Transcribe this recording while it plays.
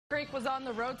Creek was on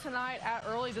the road tonight at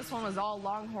Early. This one was all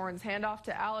Longhorns. Handoff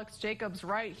to Alex Jacobs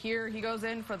right here. He goes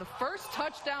in for the first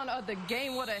touchdown of the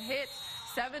game. What a hit.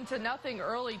 7-0.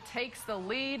 Early takes the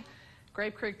lead.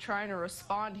 Grape Creek trying to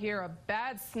respond here. A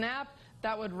bad snap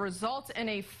that would result in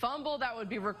a fumble that would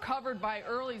be recovered by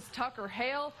Early's Tucker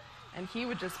Hale, and he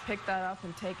would just pick that up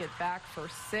and take it back for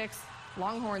 6.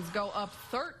 Longhorns go up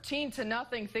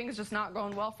 13-0. Things just not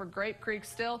going well for Grape Creek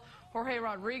still. Jorge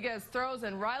Rodriguez throws,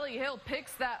 and Riley Hill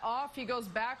picks that off. He goes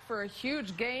back for a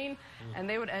huge gain, and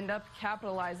they would end up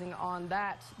capitalizing on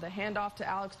that. The handoff to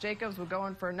Alex Jacobs would go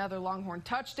in for another Longhorn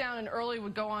touchdown, and Early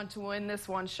would go on to win this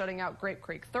one, shutting out Grape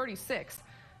Creek 36-0.